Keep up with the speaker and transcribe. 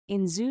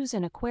In zoos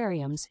and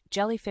aquariums,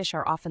 jellyfish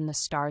are often the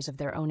stars of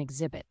their own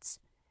exhibits.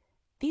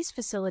 These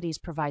facilities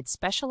provide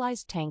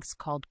specialized tanks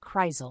called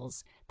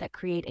chrysals that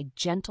create a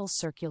gentle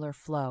circular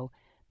flow,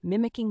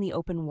 mimicking the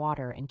open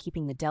water and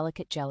keeping the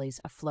delicate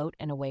jellies afloat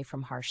and away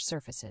from harsh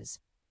surfaces.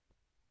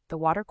 The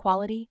water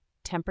quality,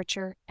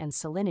 temperature, and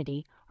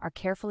salinity are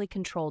carefully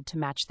controlled to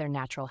match their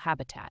natural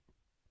habitat.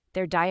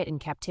 Their diet in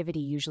captivity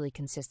usually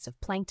consists of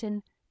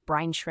plankton,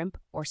 brine shrimp,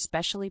 or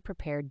specially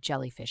prepared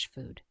jellyfish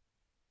food.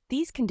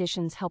 These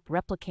conditions help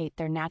replicate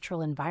their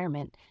natural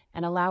environment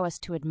and allow us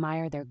to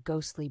admire their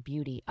ghostly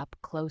beauty up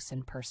close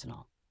and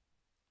personal.